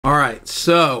All right,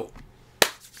 so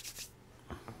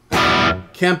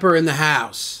Kemper in the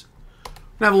house. I'm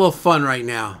gonna have a little fun right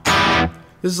now.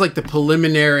 This is like the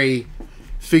preliminary,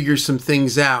 figure some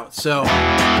things out. So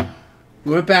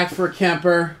we went back for a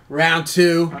Kemper, round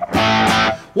 2.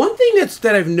 One thing that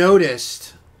I've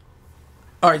noticed.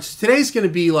 All right, so today's going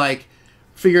to be like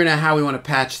figuring out how we want to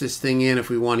patch this thing in, if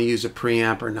we want to use a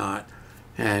preamp or not.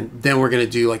 And then we're going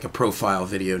to do like a profile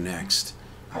video next.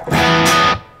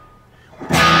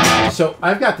 So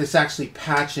I've got this actually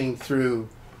patching through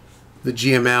the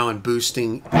GML and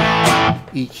boosting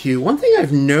EQ. One thing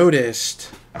I've noticed,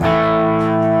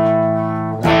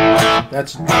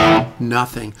 that's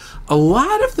nothing. A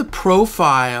lot of the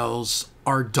profiles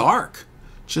are dark,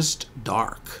 just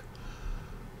dark,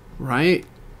 right?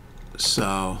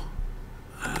 So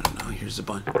I don't know. Here's a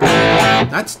bunch.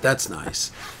 That's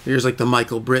nice. Here's like the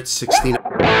Michael Britt 16.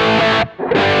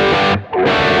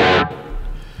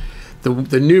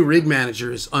 The new rig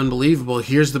manager is unbelievable.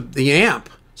 Here's the amp,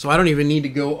 so I don't even need to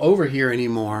go over here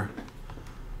anymore.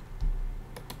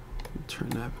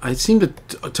 Turn that. I seem to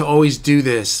always do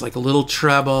this, like a little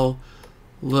treble,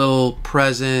 little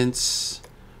presence,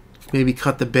 maybe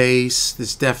cut the bass,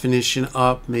 this definition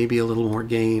up, maybe a little more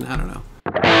gain. I don't know.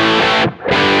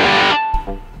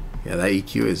 Yeah, that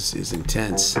EQ is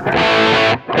intense.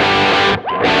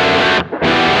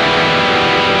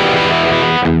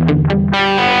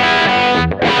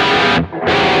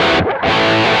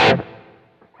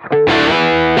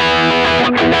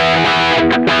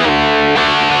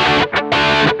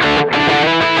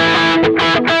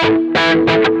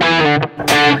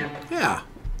 Yeah.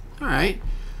 All right.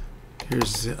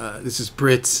 Here's this is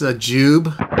Britt's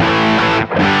Jube.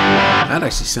 That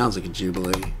actually sounds like a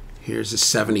Jubilee. Here's a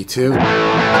 72.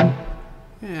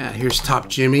 Yeah, here's Top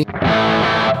Jimmy.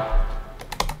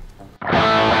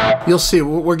 You'll see,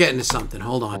 we're getting to something.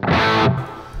 Hold on.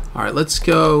 All right, let's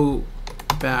go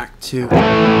back to...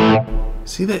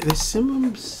 See that the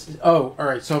Simmons... Oh, all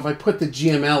right, so if I put the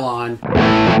GML on...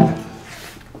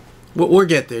 We'll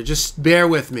get there. Just bear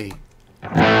with me.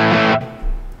 All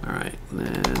right,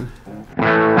 then...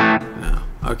 No.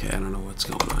 Okay, I don't know what's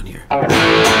going on here.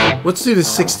 Let's do the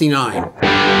 69.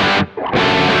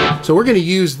 So we're going to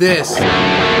use this.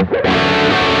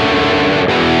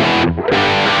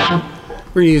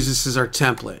 We're going to use this as our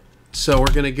template. So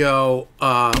we're going to go,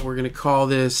 we're going to call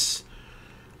this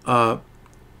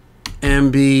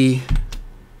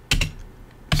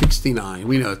MB69.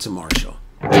 We know it's a Marshall.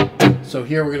 So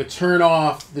here we're going to turn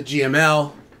off the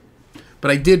GML. But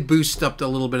I did boost up a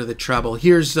little bit of the treble.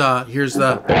 Here's the...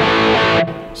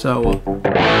 So...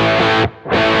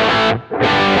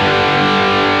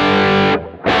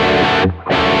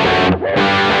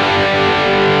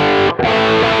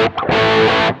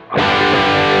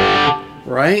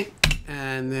 Right?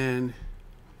 And then...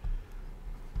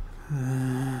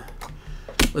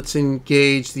 let's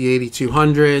engage the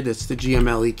 8200. That's the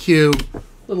GML EQ.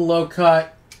 Little low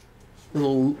cut.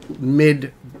 Little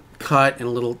mid cut and a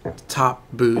little top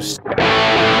boost.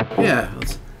 Yeah.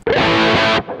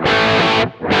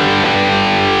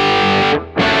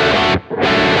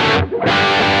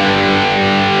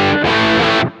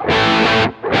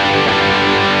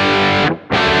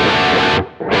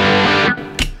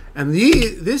 And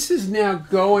this is now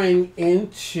going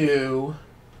into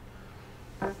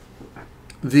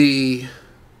the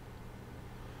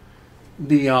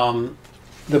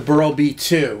Burl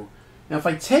B2. Now if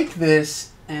I take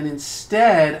this and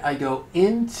instead I go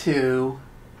into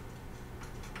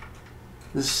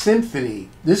the Symphony,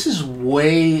 this is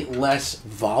way less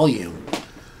volume.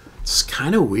 It's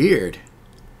kind of weird.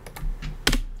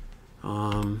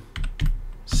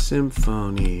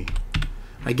 Symphony.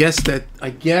 I guess yeah,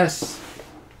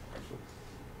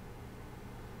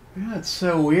 it's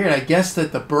so weird. I guess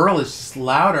that the Burl is just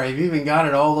louder. I've even got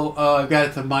it all. I've got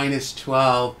it to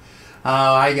 -12.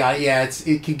 I got it. Yeah,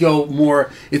 it could go more.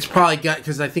 It's probably got,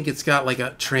 because I think it's got like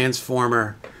a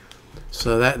transformer.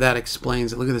 So that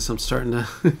explains it. Look at this. I'm starting to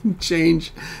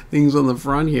change things on the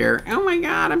front here. Oh my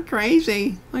God, I'm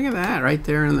crazy. Look at that right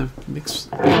there in the mix.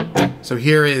 So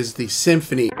here is the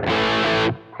Symphony,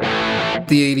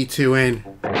 the 82 in.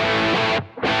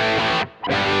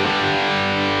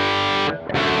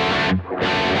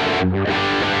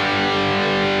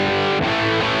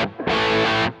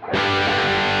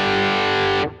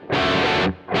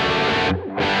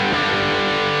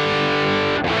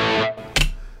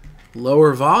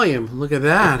 Lower volume. Look at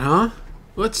that, huh?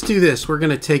 Let's do this. We're going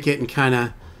to take it and kind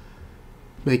of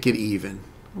make it even.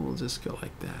 We'll just go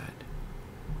like that.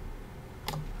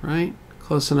 Right?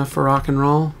 Close enough for rock and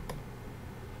roll?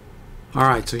 All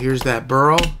right, so here's that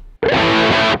Burl.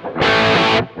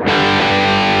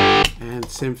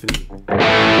 symphony.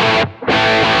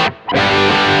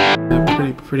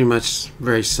 Pretty much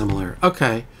very similar.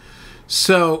 Okay,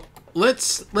 so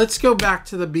let's go back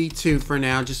to the B2 for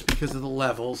now, just because of the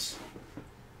levels.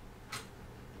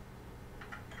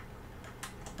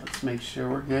 Let's make sure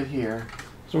we're good here.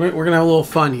 So we're gonna have a little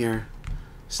fun here.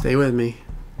 Stay with me.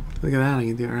 Look at that, I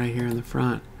can do it right here in the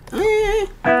front.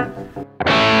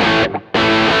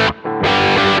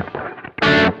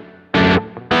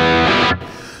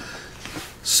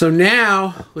 So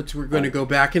now, we're going to go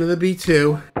back into the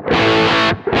B2.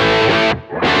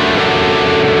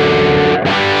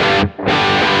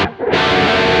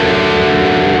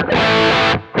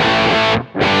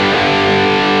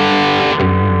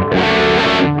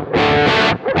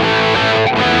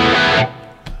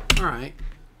 Alright,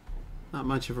 not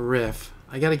much of a riff.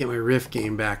 I got to get my riff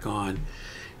game back on.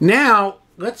 Now,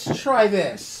 let's try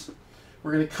this.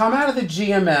 We're going to come out of the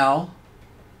GML.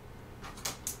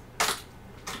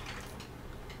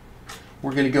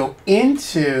 We're going to go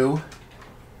into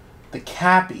the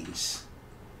cappies,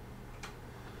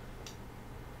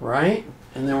 right?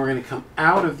 And then we're going to come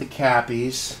out of the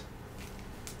cappies.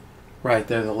 Right,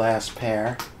 they're the last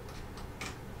pair.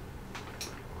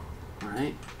 All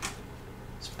right.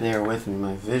 Just bear with me.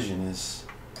 My vision is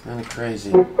kind of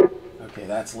crazy. Okay,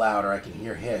 that's louder. I can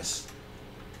hear hiss.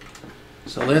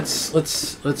 So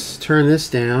let's turn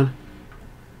this down.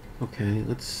 Okay,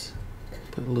 let's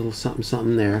put a little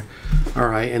something there. All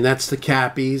right, and that's the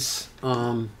cappies.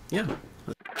 Yeah.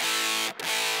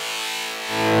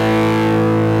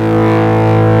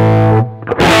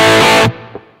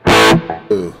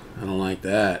 Ooh, I don't like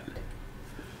that.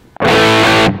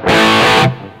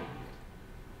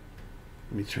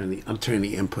 Let me I'm turning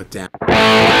the input down.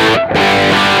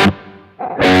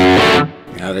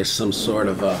 Now there's some sort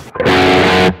of a...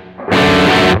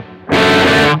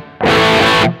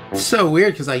 It's so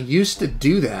weird because I used to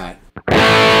do that.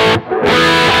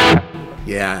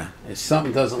 Yeah, if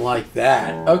something doesn't like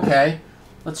that. Okay,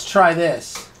 let's try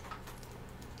this.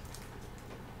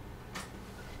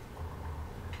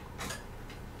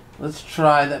 Let's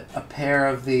try a pair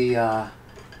of the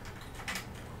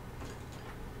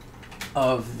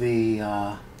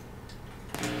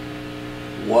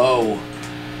whoa.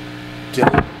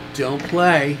 Don't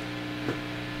play.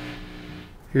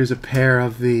 Here's a pair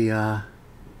of the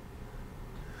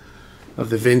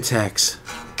Vintex.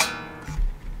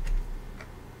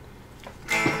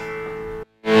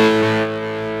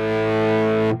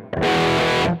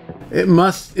 It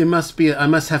must be, I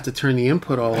must have to turn the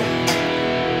input all over.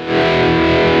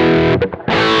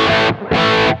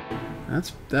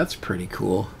 That's pretty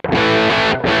cool.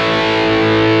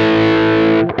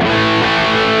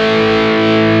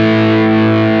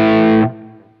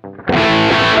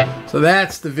 So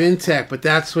that's the Vintech, but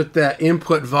that's with the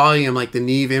input volume, like the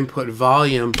Neve input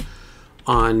volume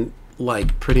on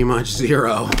like pretty much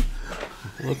 0.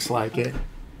 Looks like it.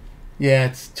 Yeah,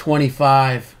 it's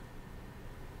 25.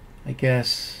 I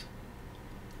guess.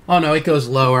 Oh no, it goes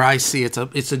lower. I see. It's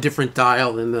a different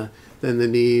dial than the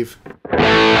Neve.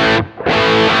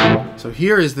 So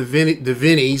here is the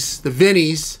Vinnies.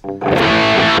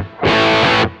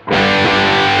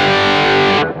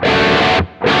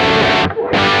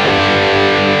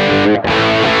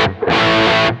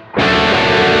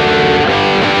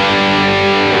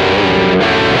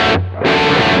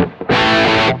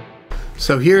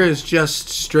 So here is just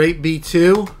straight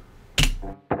B2.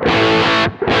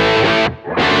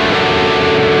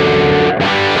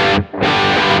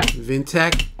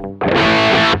 Vintech.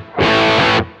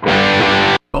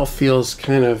 All feels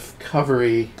kind of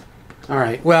covery. All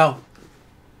right, well,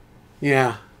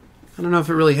 yeah. I don't know if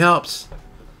it really helps.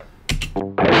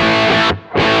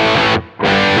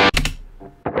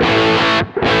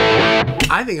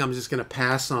 I think I'm just going to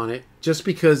pass on it just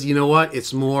because, you know what?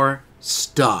 It's more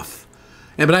stuff.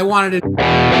 But I wanted it.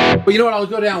 But you know what? I'll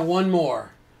go down one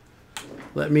more.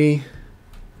 Let me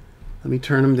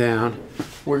turn them down.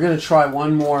 We're going to try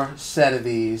one more set of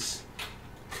these.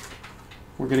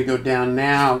 We're going to go down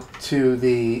now to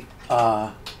the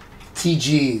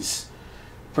TGs.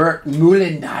 Bert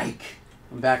Muhlendijk.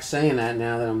 I'm back saying that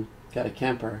now that I'm got a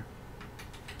Kemper.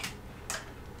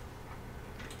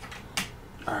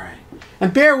 All right.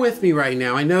 And bear with me right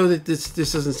now. I know that this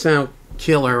doesn't sound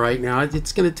killer right now.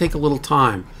 It's going to take a little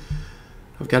time.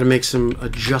 I've got to make some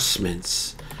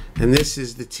adjustments. And this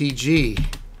is the TG.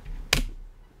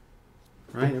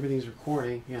 Right? Everything's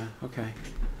recording. Yeah, okay.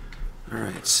 All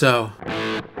right, so.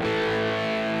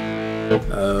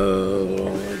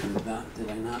 Oh, did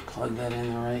I not plug that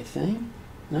in the right thing?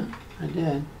 No, I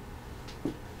did.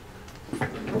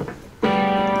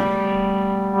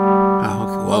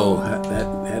 Oh, whoa,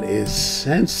 that is is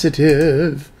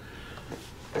sensitive.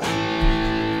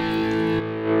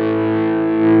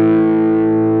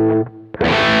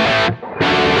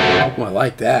 Oh, I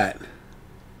like that.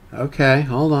 Okay,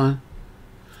 hold on.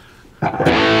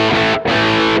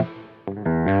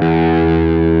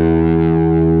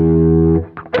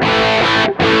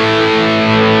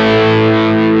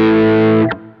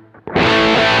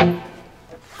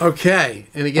 Okay,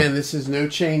 and again, this is no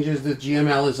changes. The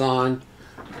GML is on.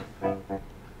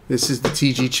 This is the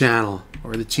TG channel,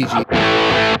 or the TG.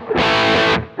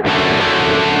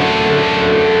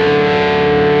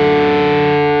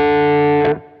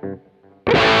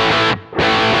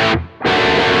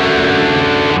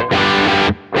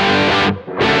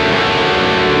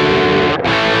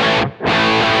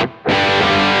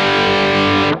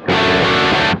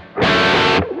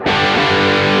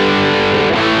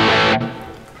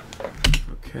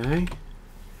 Okay.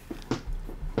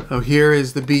 So here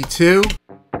is the B2.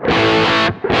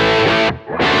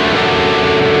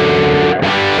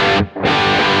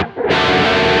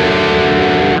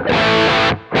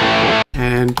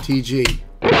 And TG.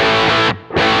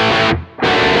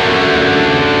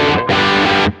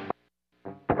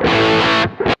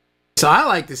 So I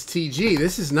like this TG.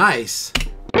 This is nice.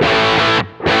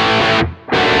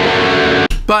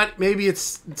 But maybe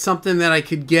it's something that I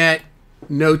could get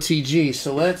no TG.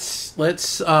 So let's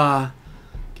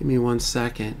give me 1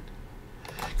 second.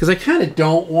 Because I kind of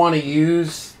don't want to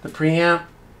use the preamp,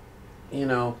 you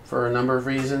know, for a number of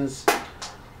reasons.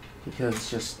 Because it's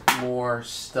just more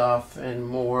stuff and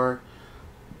more.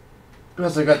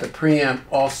 Because I got the preamp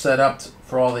all set up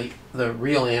for all the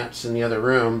real amps in the other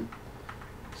room.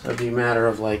 So it'd be a matter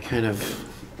of like kind of,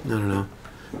 I don't know.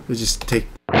 We'll just take.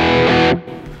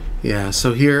 Yeah,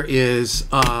 so here is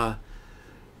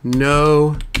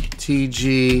no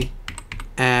TG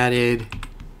added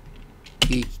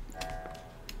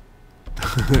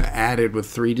added with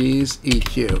 3Ds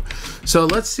EQ. So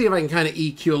let's see if I can kind of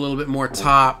EQ a little bit more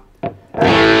top.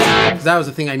 Because that was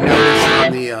the thing I noticed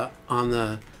on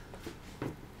the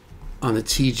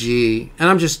TG, and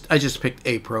I just picked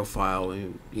a profile.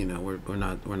 You know, we're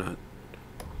not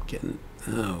getting.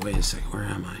 Oh, wait a second, where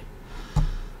am I?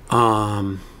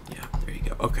 Yeah, there you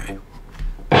go. Okay.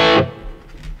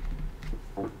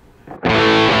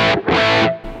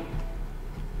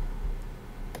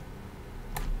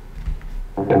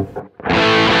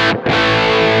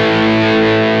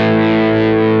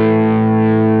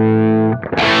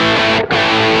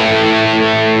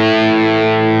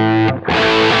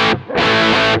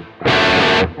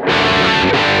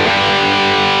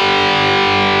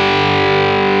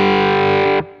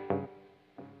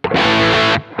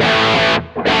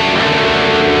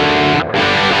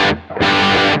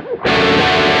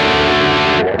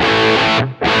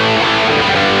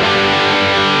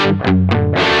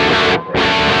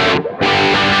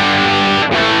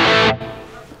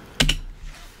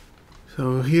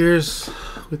 So here's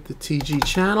with the TG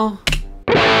channel.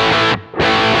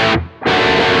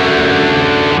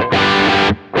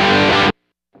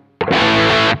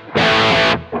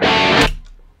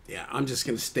 Yeah, I'm just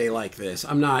gonna stay like this.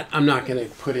 I'm not gonna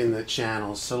put in the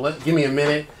channels. So give me a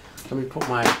minute. Let me put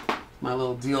my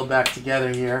little deal back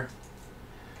together here.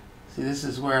 See, this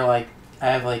is where like I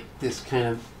have like this kind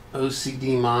of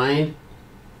OCD mind,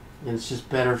 and it's just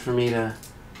better for me to.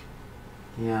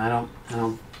 Yeah, I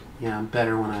don't. Yeah, I'm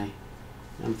better when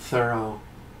I'm thorough.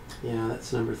 Yeah,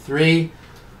 that's number 3.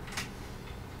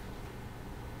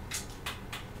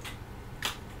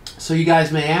 So you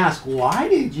guys may ask, why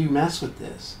did you mess with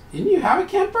this? Didn't you have a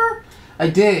Kemper?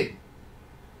 I did.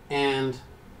 And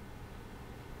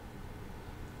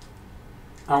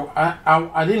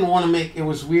I didn't want to make, it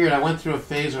was weird. I went through a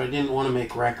phase where I didn't want to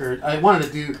make record. I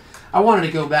wanted to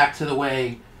go back to the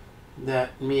way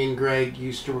that me and Greg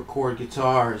used to record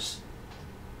guitars.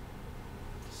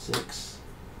 6.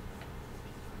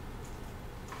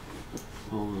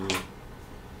 Hold on.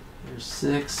 There's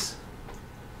 6.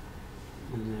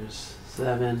 And there's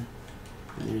 7.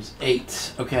 And there's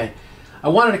 8. Okay. I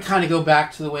wanted to kind of go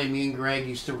back to the way me and Greg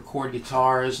used to record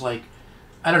guitars. Like,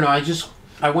 I don't know.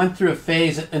 I went through a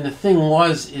phase, and the thing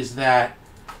is that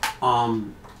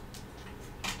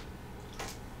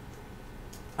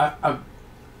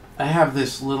I have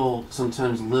this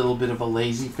sometimes little bit of a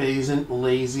lazy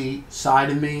side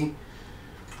of me,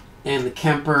 and the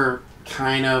Kemper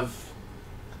kind of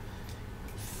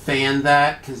fanned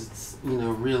that because it's, you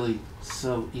know, really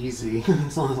so easy.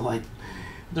 It's only like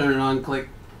turn it on, click,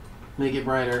 make it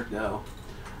brighter, go.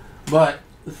 But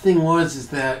the thing is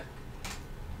that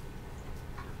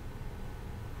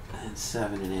and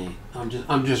 7 and 8.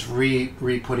 I'm just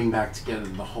re-putting back together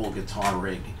the whole guitar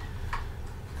rig.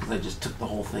 because I just took the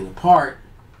whole thing apart.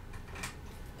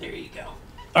 There you go.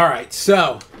 All right,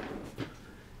 so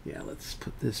yeah, let's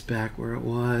put this back where it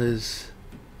was.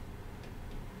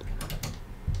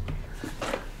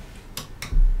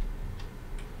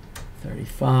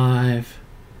 $35. I think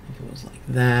it was like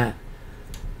that.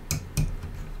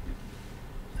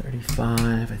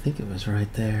 35. I think it was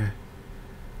right there.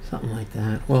 Something like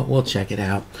that. Well, we'll check it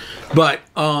out. But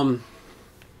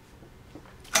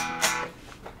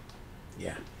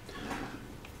yeah.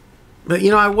 But you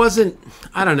know, I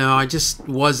don't know, I just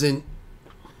lost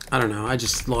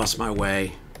my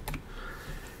way.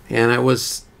 And I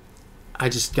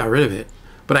just got rid of it.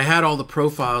 But I had all the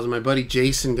profiles, and my buddy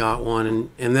Jason got one,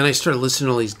 and then I started listening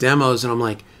to all these demos, and I'm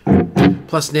like,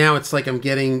 plus now it's like I'm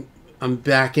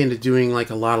back into doing like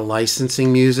a lot of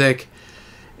licensing music,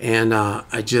 and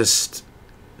I just,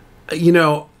 you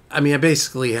know, I mean, I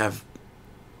basically have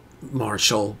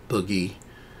Marshall, Boogie,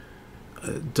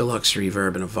 Deluxe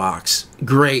Reverb, and a Vox.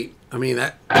 Great. I mean,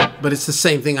 but it's the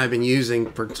same thing I've been using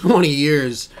for 20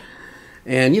 years.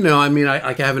 And, you know, I mean,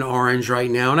 I have an Orange right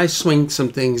now, and I swing some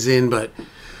things in, but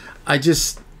I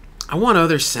want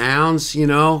other sounds, you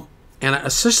know, and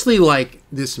especially like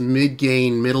this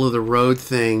mid-gain, middle-of-the-road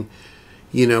thing,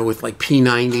 you know, with like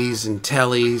P90s and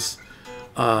Tellies,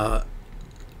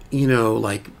 you know,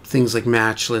 like things like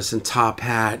Matchless and Top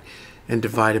Hat and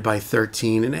Divided by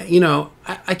 13. And, you know,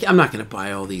 I'm not going to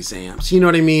buy all these amps. You know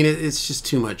what I mean? It's just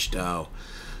too much dough.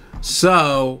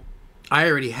 So I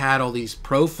already had all these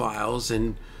profiles,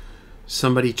 and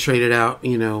somebody traded out,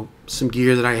 you know, some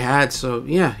gear that I had. So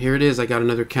yeah, here it is. I got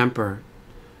another Kemper,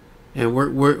 and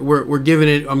we're giving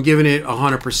it. I'm giving it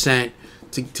 100%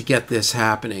 to get this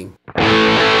happening.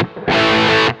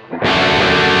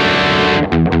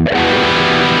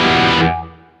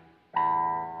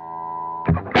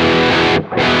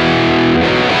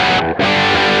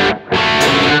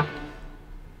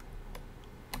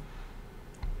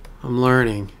 I'm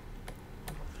learning.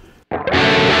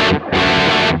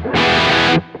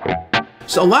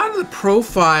 So a lot of the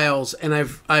profiles, and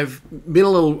I've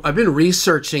been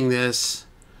researching this.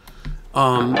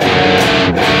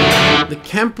 The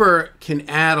Kemper can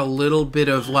add a little bit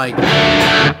of like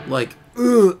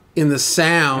in the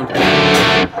sound.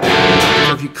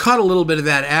 So if you cut a little bit of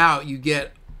that out, you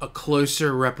get a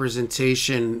closer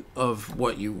representation of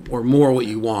what you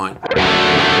want.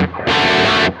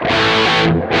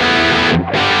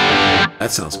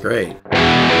 That sounds great.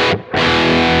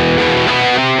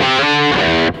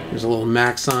 There's a little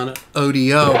Maxon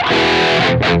ODO.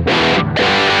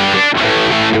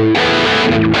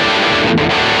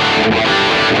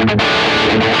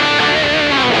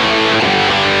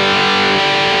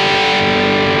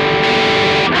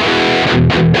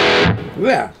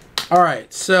 Yeah. All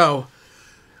right. So,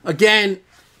 again,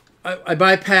 I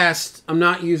bypassed. I'm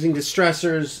not using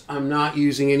distressors. I'm not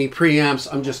using any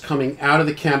preamps. I'm just coming out of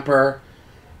the Kemper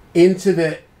into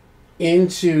the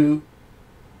GML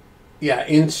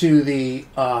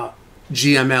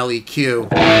EQ,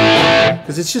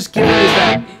 because it's just giving me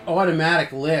that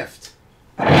automatic lift.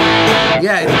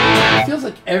 Yeah, it feels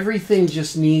like everything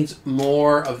just needs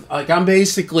more of, like, I'm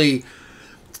basically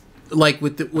like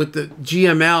with the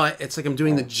GML, it's like I'm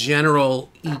doing the general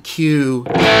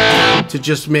EQ to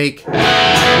just make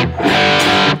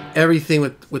everything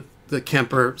with the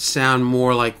Kemper sound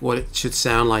more like what it should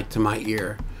sound like to my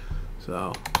ear.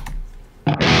 So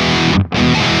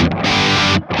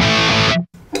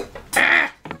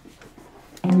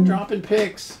I'm dropping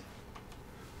picks.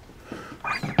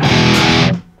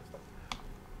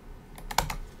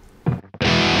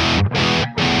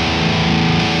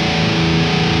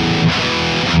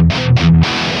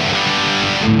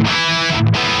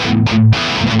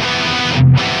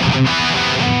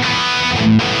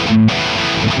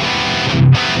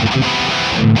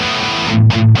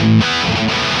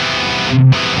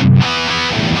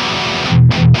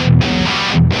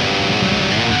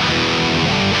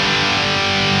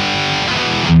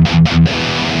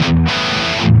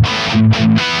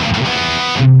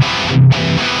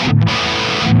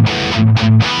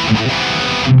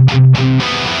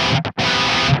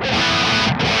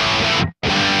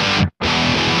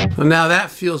 Well, now that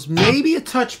feels maybe a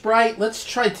touch bright. Let's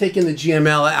try taking the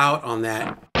GML out on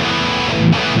that.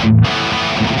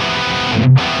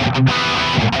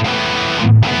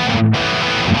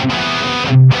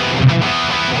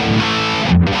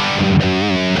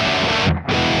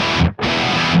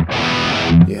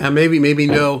 Yeah, maybe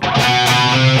no.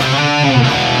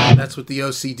 That's with the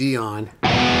OCD on.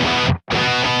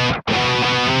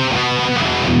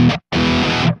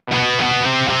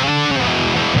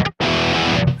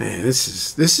 Man,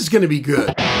 this is going to be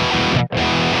good.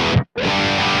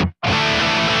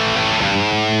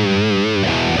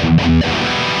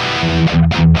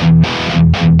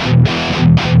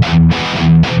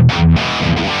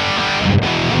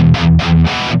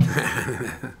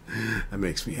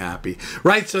 happy.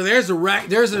 Right, so there's a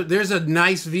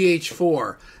nice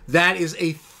VH4 that is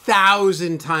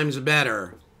 1,000 times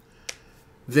better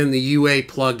than the UA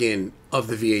plugin of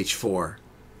the VH4,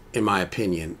 in my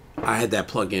opinion. I had that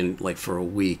plugin like for a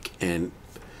week, and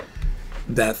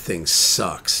that thing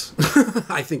sucks.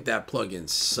 I think that plugin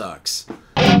sucks.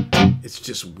 It's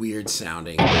just weird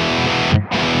sounding. If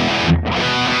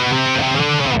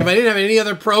I didn't have any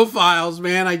other profiles,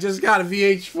 man, I just got a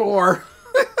VH4.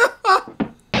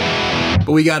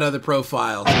 But we got other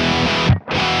profiles.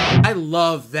 I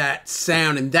love that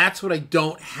sound, and that's what I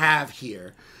don't have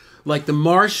here. Like, the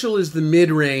Marshall is the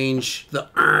mid-range,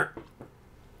 the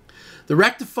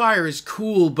rectifier is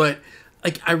cool, but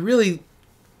like, I really,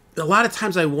 a lot of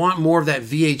times I want more of that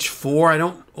VH4. I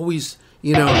don't always,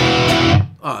 you know,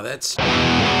 oh, that's...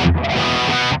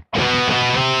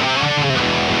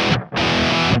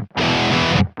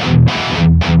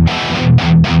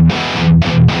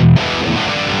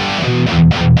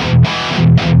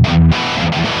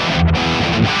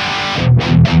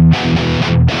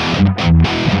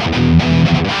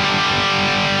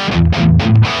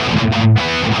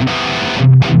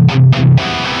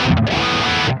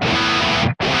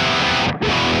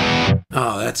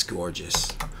 Oh, that's gorgeous.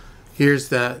 Here's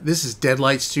this is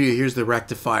Deadlight Studio. Here's the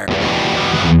rectifier.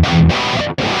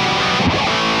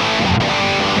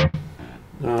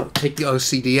 Take the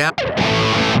OCD out.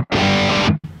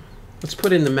 Let's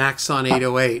put in the Maxon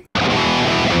 808.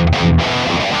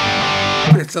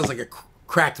 It sounds like a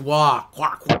cracked wah.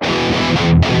 Quack, quack.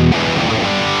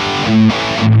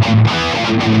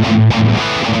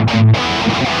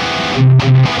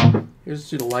 Here's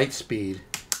to the light speed.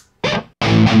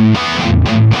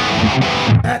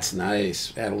 That's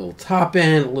nice. Add a little top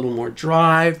end, a little more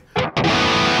drive.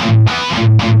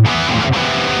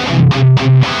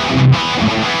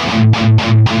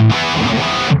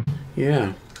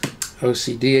 Yeah.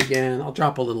 OCD again. I'll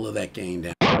drop a little of that gain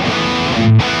down.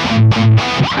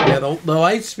 Yeah, the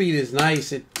light speed is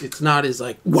nice. It's not as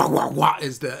like wah wah wah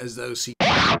as the OCD.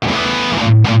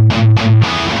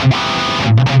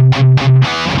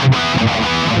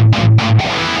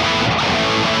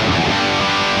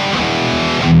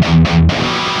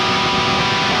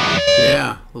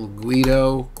 Yeah, little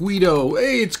Guido.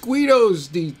 Hey, it's Guido's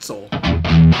diesel.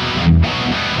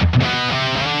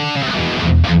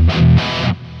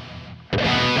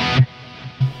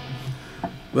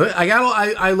 But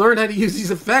I learned how to use these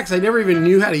effects. I never even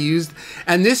knew how to use,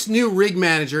 and this new rig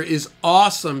manager is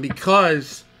awesome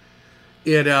because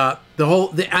it I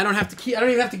don't even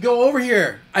have to go over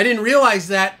here. I didn't realize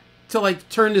that till I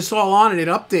turned this all on and it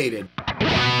updated.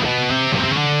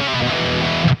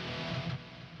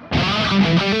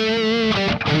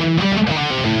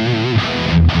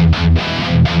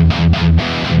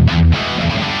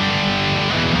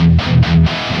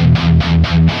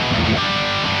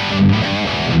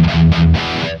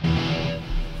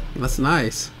 That's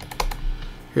nice.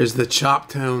 Here's the Chop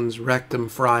Tones Rectum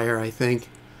Fryer, I think.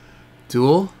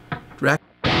 Dual?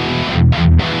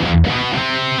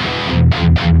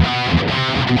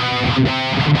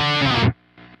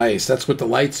 Nice. That's with the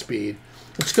light speed.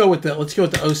 Let's go with the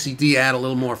OCD. Add a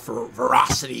little more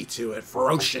ferocity to it.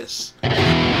 Ferocious.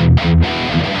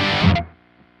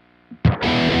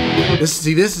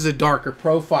 This is a darker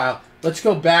profile. Let's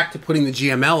go back to putting the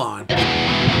GML on.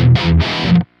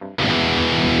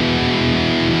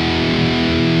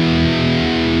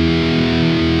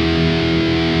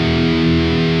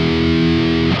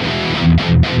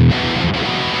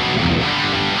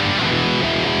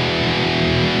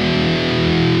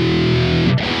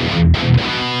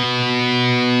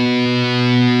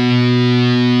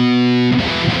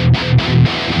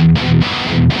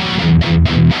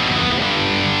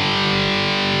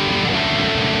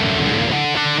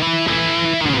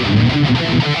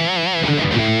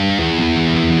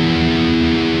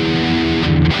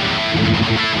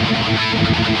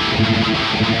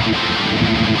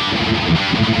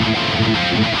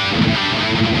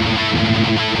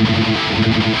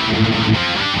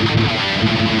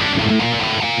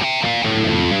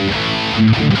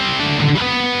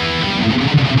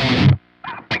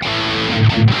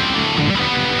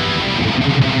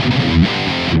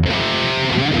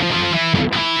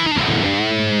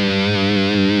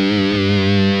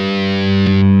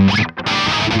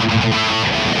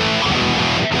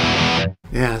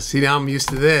 Yeah, see, now I'm used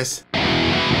to this.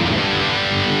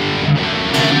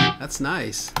 That's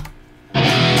nice.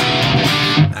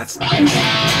 That's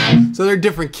nice. So they're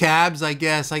different cabs, I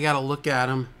guess. I gotta look at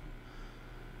them.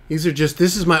 These are just,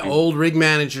 this is my old rig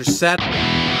manager set.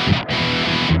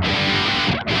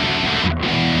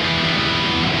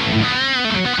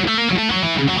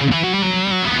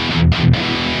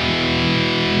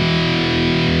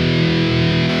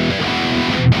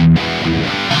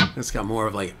 It's got more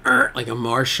of like a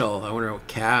Marshall. I wonder what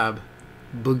cab.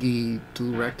 Boogie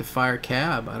dual rectifier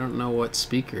cab. I don't know what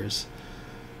speakers.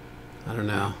 I don't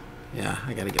know. Yeah,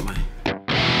 I gotta get my...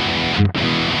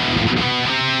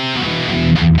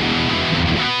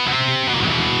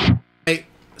 Hey,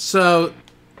 so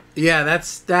yeah,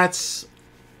 that's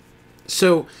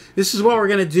so this is what we're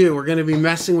gonna do. We're gonna be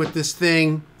messing with this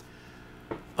thing.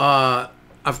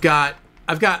 I've got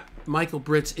Michael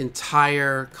Britt's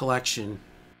entire collection.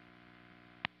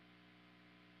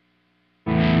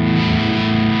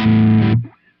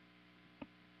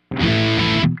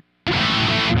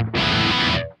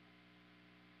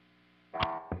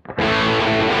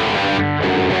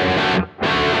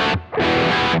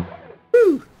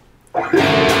 Woo.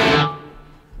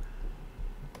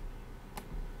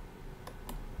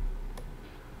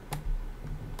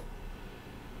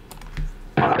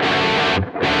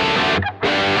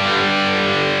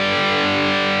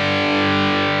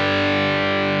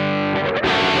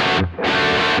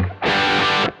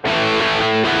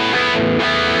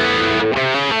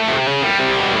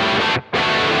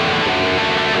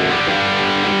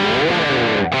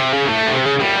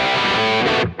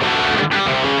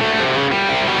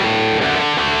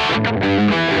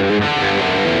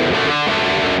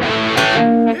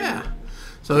 Yeah.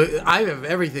 So I have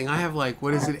everything. I have like,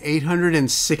 what is it,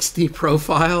 860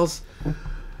 profiles?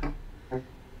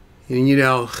 And you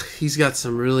know, he's got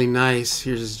some really nice,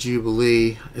 here's his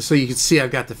Jubilee. So you can see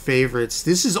I've got the favorites.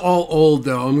 This is all old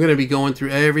though. I'm going to be going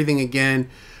through everything again.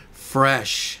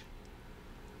 Fresh.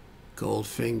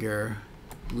 Goldfinger.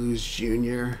 Blues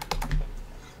Junior.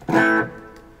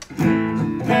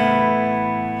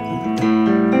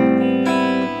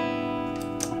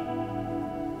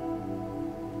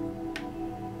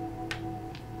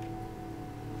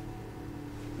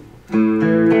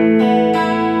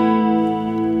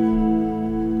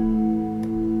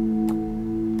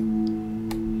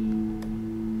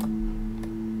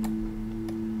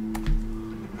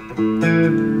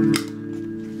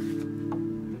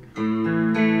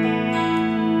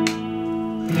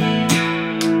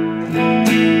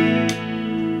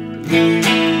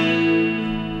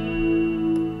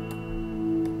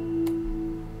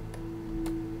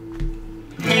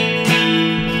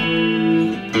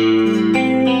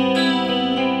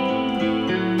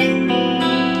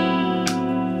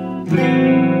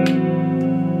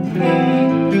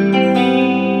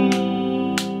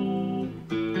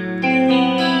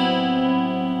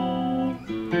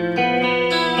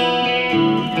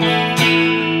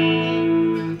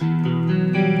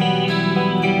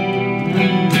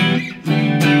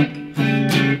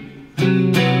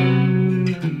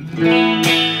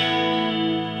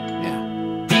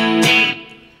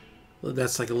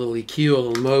 That's like a little EQ, a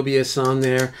little Mobius on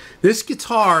there. This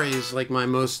guitar is like my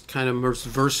most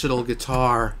versatile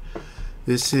guitar.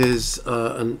 This is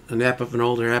an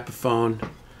older Epiphone,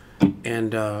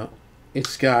 and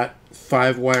it's got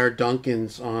 5-wire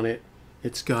Duncans on it.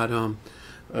 It's got a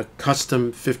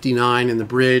custom 59 in the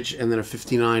bridge and then a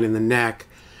 59 in the neck,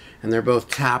 and they're both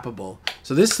tappable.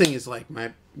 So this thing is like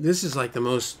this is like the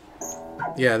most,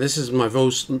 yeah, this is my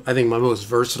I think my most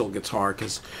versatile guitar,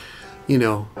 because you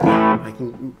know, I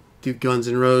can do Guns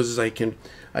N' Roses. I can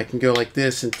go like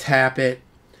this and tap it,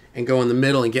 and go in the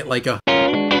middle and get like a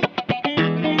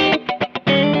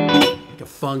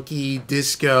funky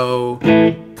disco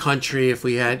country. If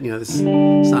we had, you know, this,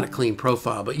 it's not a clean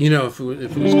profile, but you know, if it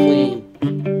was clean,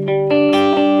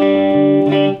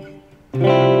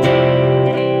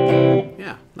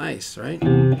 yeah, nice, right?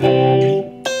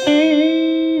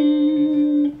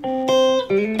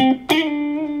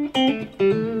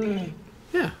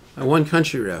 One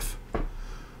country riff.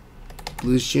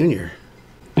 Blues Junior.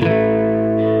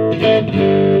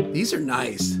 These are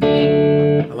nice.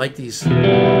 I like these.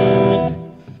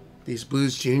 These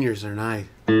Blues Juniors are nice.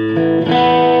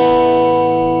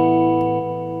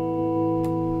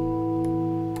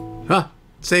 Huh.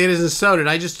 Say it isn't so. Did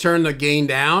I just turn the gain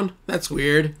down? That's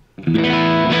weird.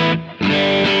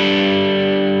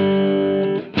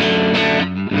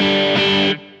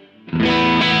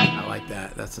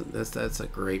 That's a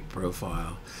great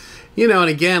profile, you know. And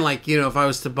again, like, you know, if I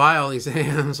was to buy all these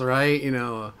amps, right, you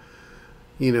know,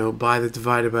 buy the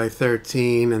divided by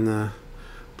 13 and the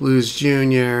Blues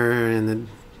Junior and the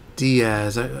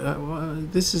Diaz.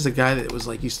 This is a guy that was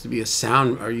like used to be a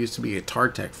guitar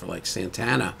tech for like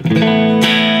Santana.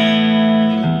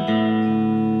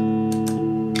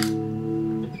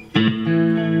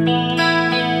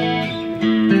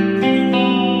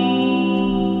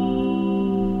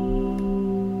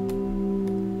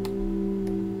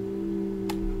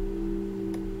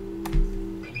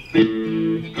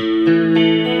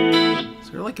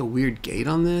 like a weird gate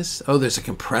on this? Oh, there's a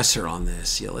compressor on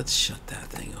this. Yeah, let's shut that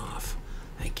thing off.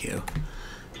 Thank you.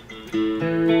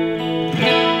 Yeah,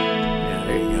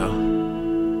 there you go.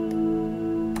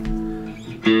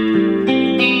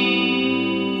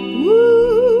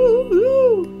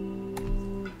 Woo!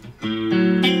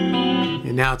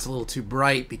 And now it's a little too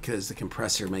bright because the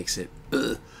compressor makes it...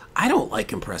 Ugh. I don't like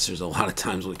compressors a lot of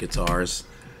times with guitars.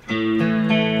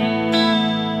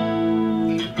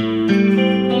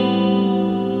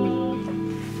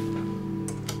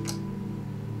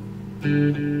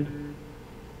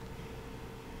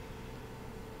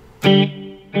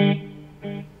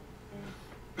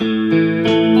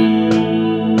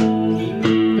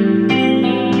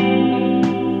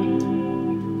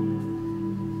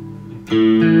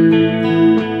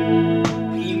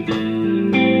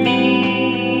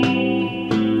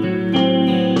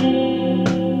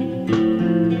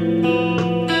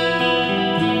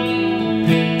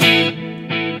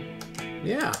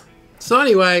 Yeah. So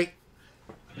anyway,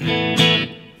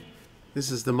 this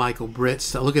is the Michael Britt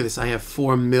stuff. Look at this. I have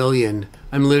 4 million.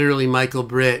 I'm literally Michael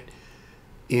Britt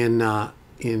in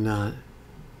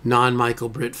non-Michael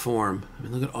Britt form. I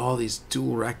mean, look at all these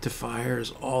dual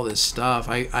rectifiers, all this stuff.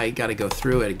 I got to go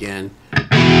through it again. Got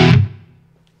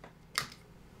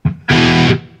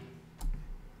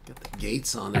the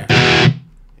gates on there. Yeah,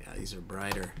 these are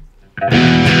brighter.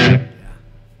 Yeah.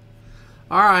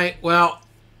 All right. Well,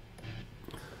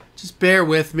 just bear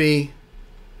with me.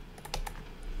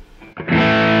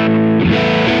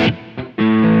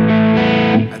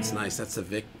 That's nice. That's a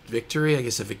Victory. I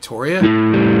guess a Victoria.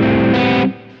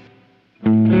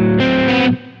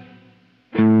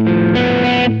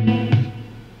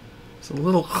 It's a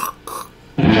little... Huh.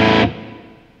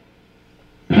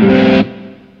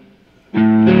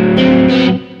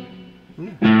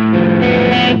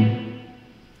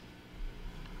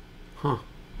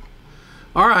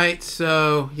 All right,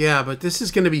 so yeah, but this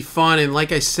is going to be fun, and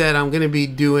like I said, I'm going to be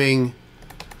doing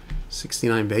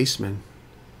 69 Bassman.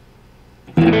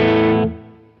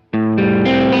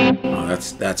 Oh,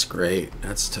 that's great.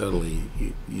 That's totally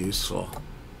useful.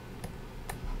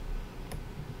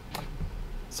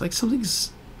 It's like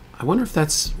something's... I wonder if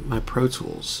that's my Pro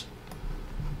Tools.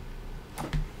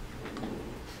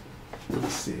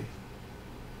 Let's see.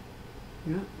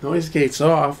 Yeah, noise gate's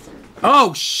off.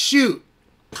 Oh, shoot!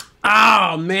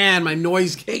 Oh, man, my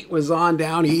noise gate was on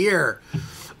down here.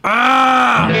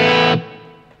 Ah!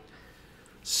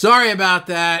 Sorry about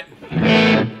that.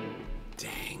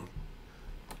 Dang.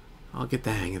 I'll get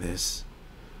the hang of this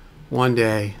one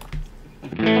day.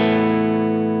 But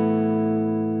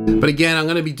again, I'm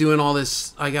going to be doing all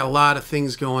this. I got a lot of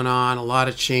things going on, a lot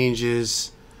of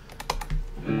changes.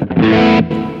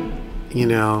 You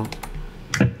know.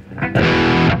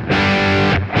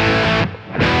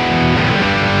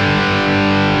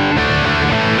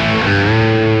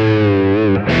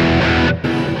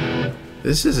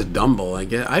 This is a Dumble. I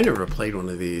never played one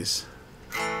of these.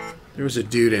 There was a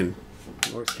dude in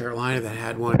North Carolina that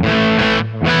had one.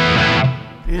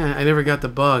 Yeah, I never got the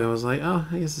bug. I was like, oh,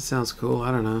 I guess it sounds cool.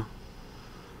 I don't know.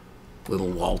 Little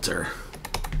Walter.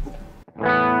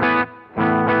 Yeah.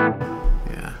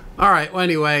 All right. Well,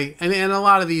 anyway, and a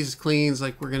lot of these cleans,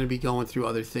 like we're going to be going through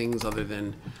other things other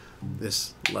than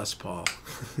this Les Paul.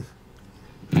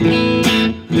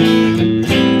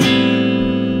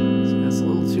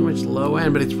 Too much low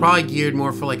end, but it's probably geared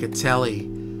more for like a telly,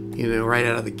 you know, right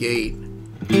out of the gate.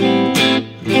 Yeah,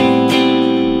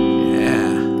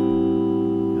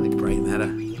 really brighten that up.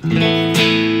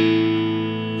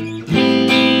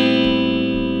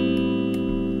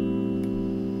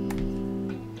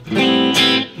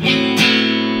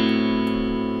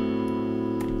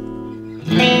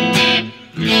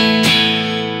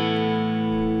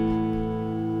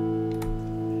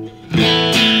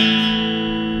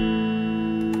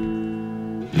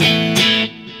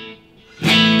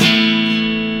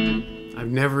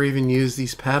 Never even used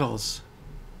these pedals.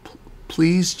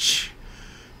 Please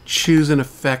choose an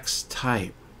effects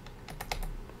type.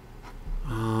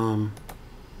 Oh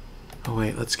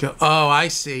wait, let's go. Oh, I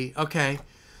see. Okay,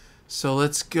 so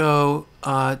let's go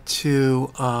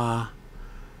to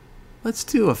let's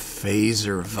do a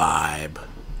phaser vibe,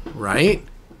 right?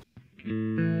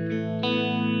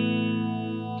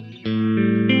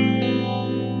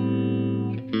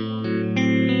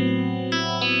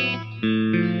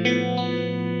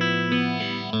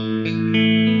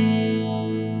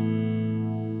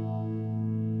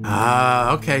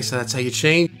 Okay, so that's how you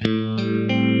change.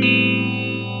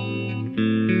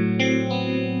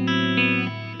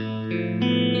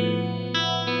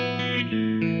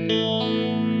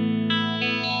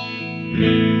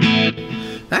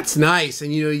 That's nice,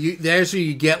 and there's where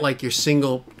you get like your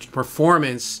single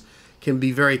performance can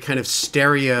be very kind of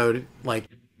stereoed, like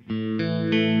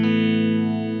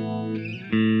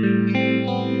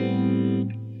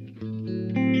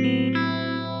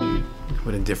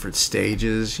put in different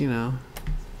stages, Yeah.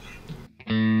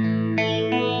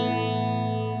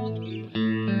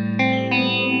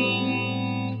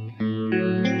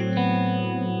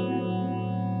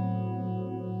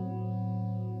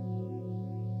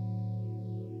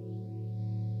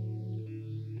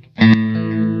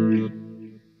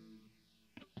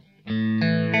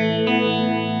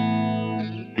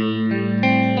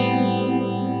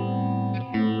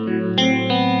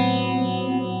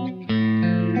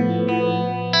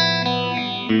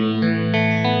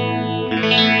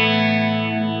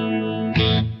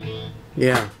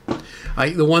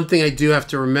 The one thing I do have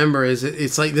to remember is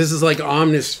it's like this is like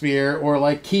Omnisphere or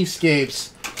like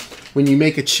Keyscapes. When you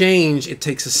make a change, it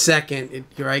takes a second,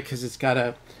 right? Because it's got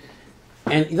a...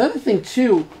 And the other thing,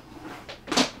 too,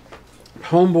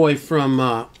 homeboy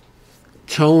from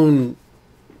Tone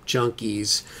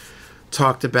Junkies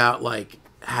talked about, like,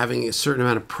 having a certain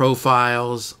amount of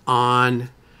profiles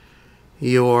on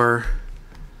your...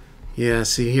 Yeah,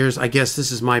 see, here's... I guess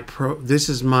this is my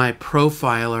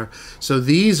profiler. So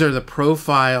these are the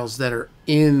profiles that are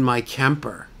in my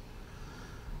Kemper.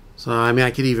 So, I mean,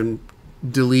 I could even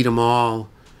delete them all,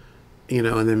 and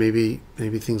then maybe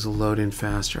things will load in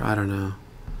faster. I don't know.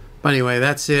 But anyway,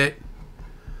 that's it.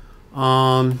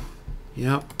 Yep.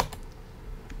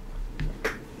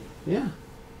 Yeah.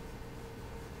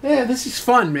 Yeah, this is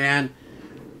fun, man.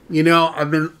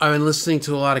 I've been listening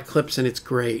to a lot of clips and it's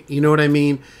great. You know what I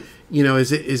mean?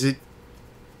 Is it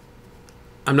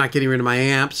I'm not getting rid of my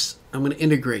amps. I'm going to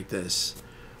integrate this.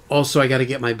 Also, I got to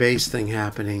get my bass thing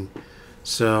happening.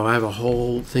 So I have a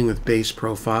whole thing with bass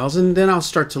profiles, and then I'll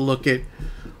start to look at,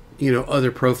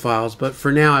 other profiles. But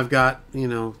for now, I've got, I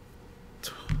don't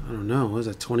know, what is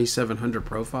that, 2,700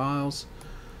 profiles?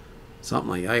 Something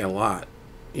like that. I got a lot.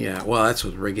 Yeah, well, that's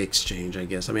with Rig Exchange, I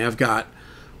guess. I mean, I've got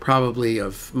probably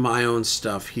of my own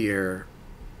stuff here,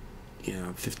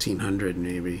 1,500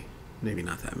 maybe. Maybe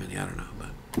not that many, I don't know. But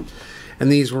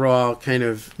and these are all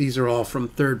from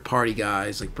third-party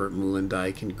guys like Bert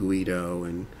Muhlendyk and Guido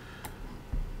and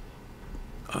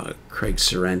Craig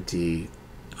Sorrenti.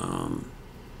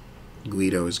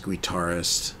 Guido is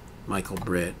guitarist. Michael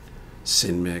Britt,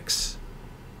 Sinmix,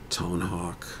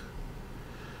 Tonehawk.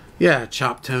 Yeah,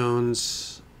 Chop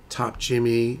Tones, Top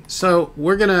Jimmy. So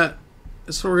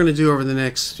that's what we're gonna do over the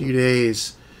next few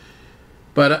days.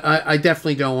 But I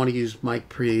definitely don't want to use mic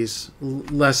pre's.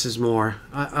 Less is more.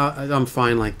 I'm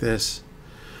fine like this.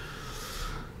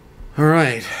 All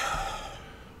right.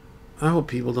 I hope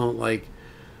people don't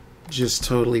just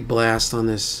totally blast on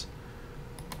this.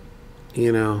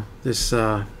 This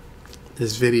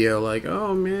video like,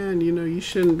 oh man, you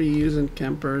shouldn't be using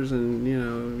Kempers, and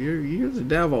you're the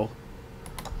devil.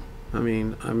 I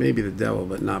mean, I may be the devil,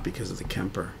 but not because of the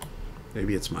Kemper.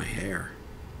 Maybe it's my hair.